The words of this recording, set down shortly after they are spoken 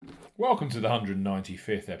Welcome to the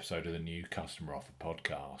 195th episode of the New Customer Offer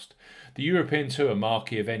podcast. The European Tour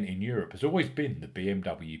marquee event in Europe has always been the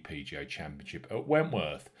BMW PGA Championship at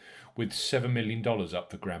Wentworth, with $7 million up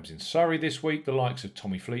for grabs in Surrey this week. The likes of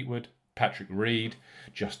Tommy Fleetwood, Patrick Reed,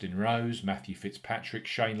 Justin Rose, Matthew Fitzpatrick,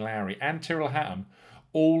 Shane Lowry and Tyrrell Hatton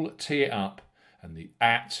all tee it up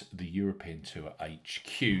at the European Tour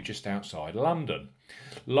HQ just outside London.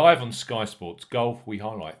 Live on Sky Sports Golf, we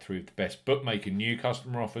highlight three of the best bookmaker new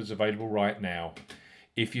customer offers available right now.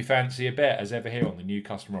 If you fancy a bet, as ever here on the New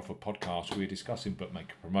Customer Offer podcast, we're discussing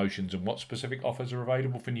bookmaker promotions and what specific offers are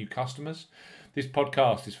available for new customers. This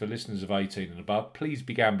podcast is for listeners of 18 and above. Please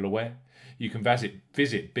be gamble aware. You can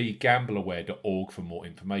visit begambleaware.org for more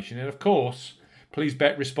information. And of course, please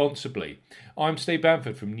bet responsibly. I'm Steve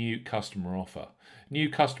Bamford from New Customer Offer.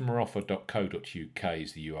 newcustomeroffer.co.uk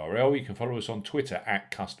is the URL. You can follow us on Twitter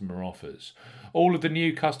at Customer Offers. All of the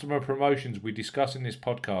new customer promotions we discuss in this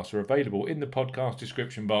podcast are available in the podcast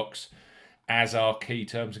description box, as are key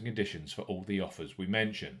terms and conditions for all the offers we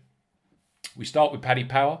mention. We start with Paddy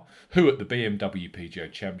Power, who at the BMW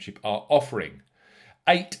PGA Championship are offering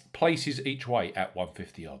 8 places each way at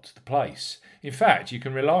 150 odds the place. In fact, you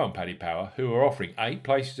can rely on Paddy Power, who are offering 8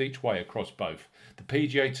 places each way across both the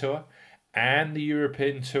PGA Tour and the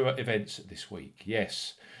European Tour events this week.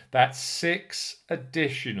 Yes, that's 6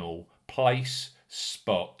 additional place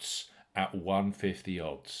spots at 150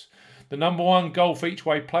 odds. The number one golf each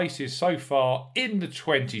way places so far in the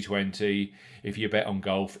 2020. If you bet on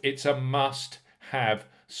golf, it's a must-have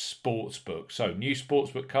sportsbook. So new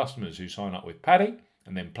sportsbook customers who sign up with Paddy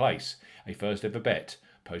and then place a first ever bet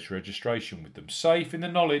post-registration with them, safe in the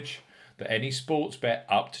knowledge that any sports bet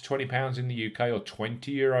up to £20 in the UK or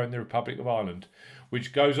 €20 in the Republic of Ireland,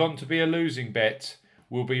 which goes on to be a losing bet,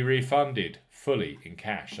 will be refunded fully in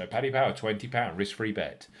cash. So Paddy Power, £20 risk-free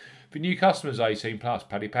bet. For new customers 18 plus,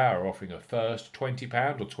 Paddy Power are offering a first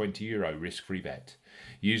 £20 or €20 risk-free bet.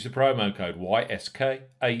 Use the promo code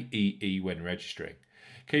YSKAEE when registering.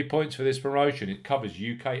 Key points for this promotion: it covers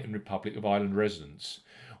UK and Republic of Ireland residents.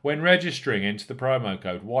 When registering, enter the promo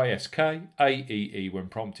code YSKAEE when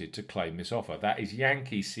prompted to claim this offer. That is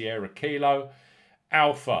Yankee Sierra Kilo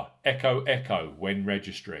Alpha Echo Echo when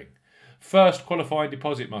registering. First qualifying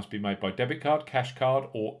deposit must be made by debit card, cash card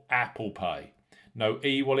or Apple Pay. No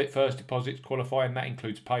e-wallet first deposits qualifying, that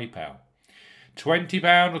includes PayPal.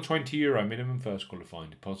 £20 or €20 minimum first qualifying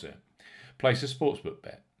deposit. Place a sportsbook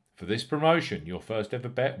bet. For this promotion, your first ever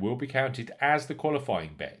bet will be counted as the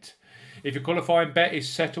qualifying bet. If your qualifying bet is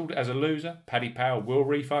settled as a loser, Paddy Power will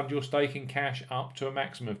refund your stake in cash up to a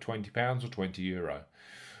maximum of £20 or €20.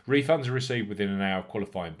 Refunds are received within an hour of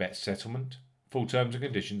qualifying bet settlement. Full terms and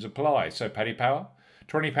conditions apply. So Paddy Power,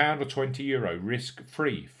 £20 or €20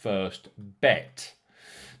 risk-free first bet.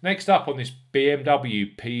 Next up on this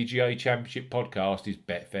BMW PGA Championship podcast is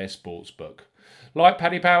Betfair Sportsbook. Like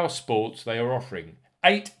Paddy Power Sports, they are offering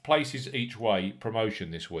 8 places each way promotion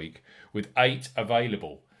this week, with 8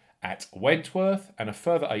 available at Wentworth and a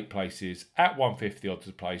further 8 places at 150 odds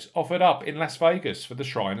a place offered up in Las Vegas for the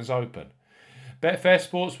Shriners Open. Betfair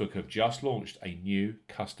Sportsbook have just launched a new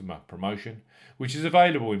customer promotion, which is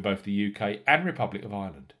available in both the UK and Republic of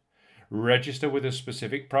Ireland. Register with a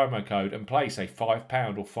specific promo code and place a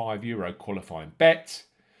 £5 or €5 qualifying bet,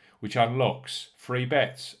 which unlocks free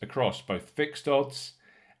bets across both fixed odds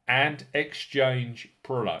and exchange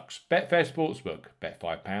products. Betfair Sportsbook, bet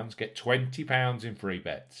 £5, get £20 in free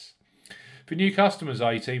bets. For new customers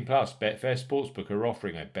 18 plus, Betfair Sportsbook are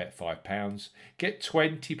offering a bet £5, get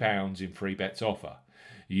 £20 in free bets offer.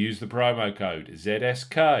 Use the promo code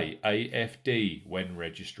ZSKAFD when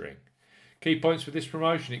registering. Key points for this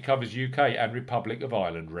promotion: it covers UK and Republic of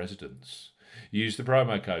Ireland residents. Use the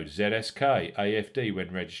promo code ZSKAFD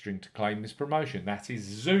when registering to claim this promotion. That is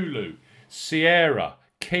Zulu, Sierra,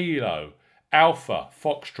 Kilo, Alpha,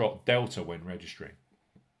 Foxtrot, Delta when registering.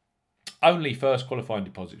 Only first qualifying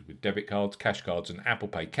deposits with debit cards, cash cards and Apple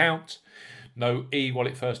Pay count. No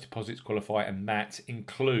e-wallet first deposits qualify, and that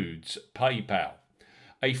includes PayPal.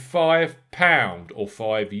 A £5 or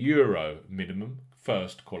 €5 minimum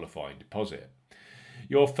first qualifying deposit.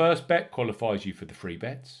 Your first bet qualifies you for the free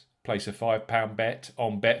bets. Place a £5 bet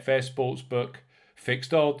on Betfair Sportsbook,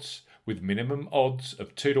 fixed odds, with minimum odds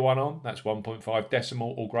of 2 to 1 on, that's 1.5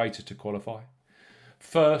 decimal or greater to qualify.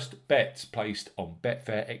 First bets placed on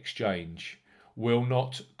Betfair Exchange will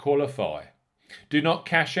not qualify. Do not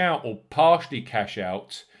cash out or partially cash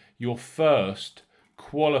out your first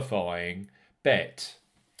qualifying bet.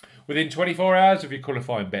 Within 24 hours of your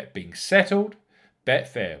qualifying bet being settled,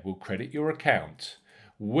 Betfair will credit your account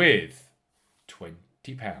with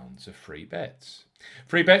 £20 of free bets.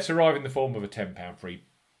 Free bets arrive in the form of a £10 free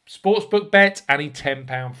sportsbook bet, and a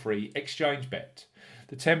 £10 free exchange bet.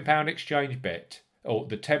 The £10 exchange bet, or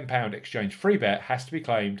the £10 exchange free bet, has to be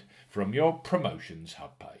claimed from your promotions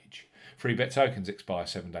hub page. Free bet tokens expire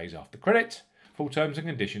 7 days after credit. Full terms and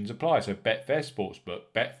conditions apply. So Betfair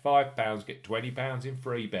Sportsbook, bet £5, get £20 in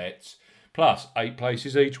free bets, plus 8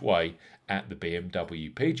 places each way at the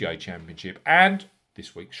BMW PGA Championship and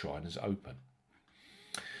this week's Shriners Open.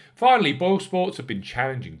 Finally, Boyle Sports have been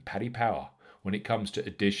challenging Paddy Power when it comes to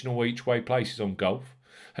additional each way places on golf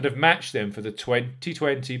and have matched them for the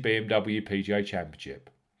 2020 BMW PGA Championship.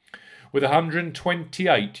 With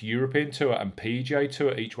 128 European Tour and PGA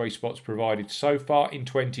Tour each way spots provided so far in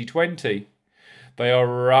 2020, they are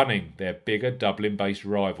running their bigger Dublin-based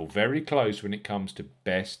rival very close when it comes to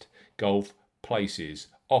best golf places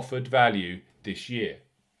offered value this year.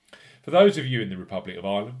 For those of you in the Republic of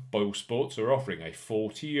Ireland, Boyle Sports are offering a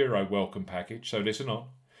 €40 welcome package, so listen on,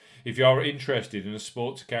 if you are interested in a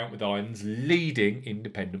sports account with Ireland's leading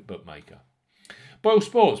independent bookmaker. Boyle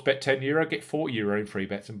Sports, bet €10, get €40 in free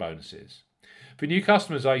bets and bonuses. For new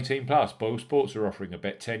customers 18 plus, Boyle Sports are offering a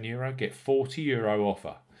bet €10, get €40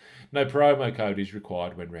 offer. No promo code is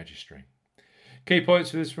required when registering. Key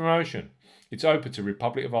points for this promotion. It's open to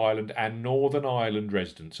Republic of Ireland and Northern Ireland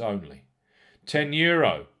residents only.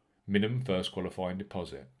 €10 minimum first qualifying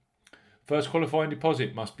deposit. First qualifying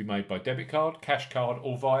deposit must be made by debit card, cash card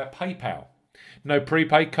or via PayPal. No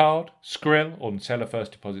prepaid card, Skrill or Teller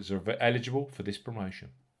first deposits are eligible for this promotion.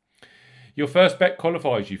 Your first bet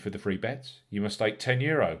qualifies you for the free bets. You must stake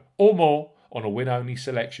 €10 or more on a win-only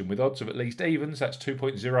selection with odds of at least evens, that's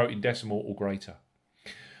 2.0 in decimal or greater.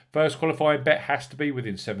 First qualifying bet has to be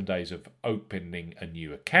within 7 days of opening a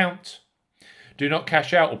new account. Do not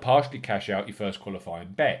cash out or partially cash out your first qualifying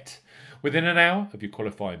bet. Within an hour of your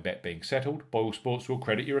qualifying bet being settled, Boyle Sports will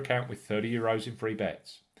credit your account with €30 in free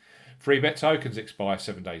bets. Free bet tokens expire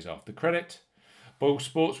 7 days after credit. Boyle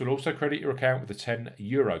Sports will also credit your account with a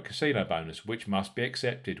 €10 casino bonus, which must be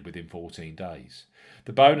accepted within 14 days.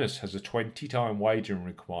 The bonus has a 20-time wagering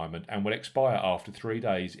requirement and will expire after 3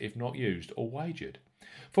 days if not used or wagered.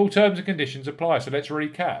 Full terms and conditions apply, so let's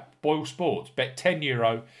recap. Boyle Sports, bet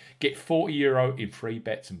 €10, get €40 in free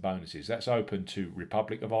bets and bonuses. That's open to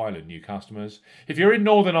Republic of Ireland new customers. If you're in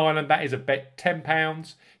Northern Ireland, that is a bet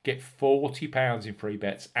 £10, get £40 in free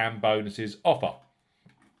bets and bonuses offer.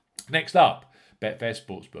 Next up, Betfair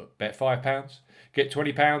Sportsbook, bet £5, get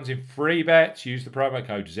 £20 in free bets. Use the promo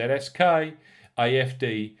code ZSK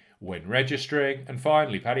AFD when registering. And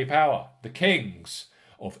finally, Paddy Power, the kings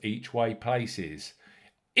of each way places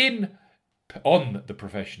on the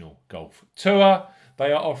professional golf tour.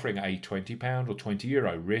 They are offering a £20 or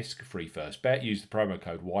 €20 risk-free first bet. Use the promo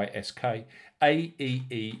code YSKAEE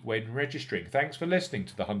when registering. Thanks for listening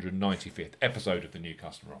to the 195th episode of the New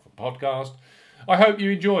Customer Offer podcast. I hope you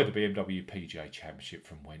enjoy the BMW PGA Championship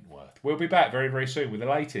from Wentworth. We'll be back very, very soon with the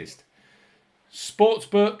latest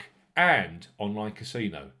sportsbook and online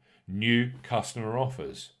casino new customer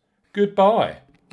offers. Goodbye.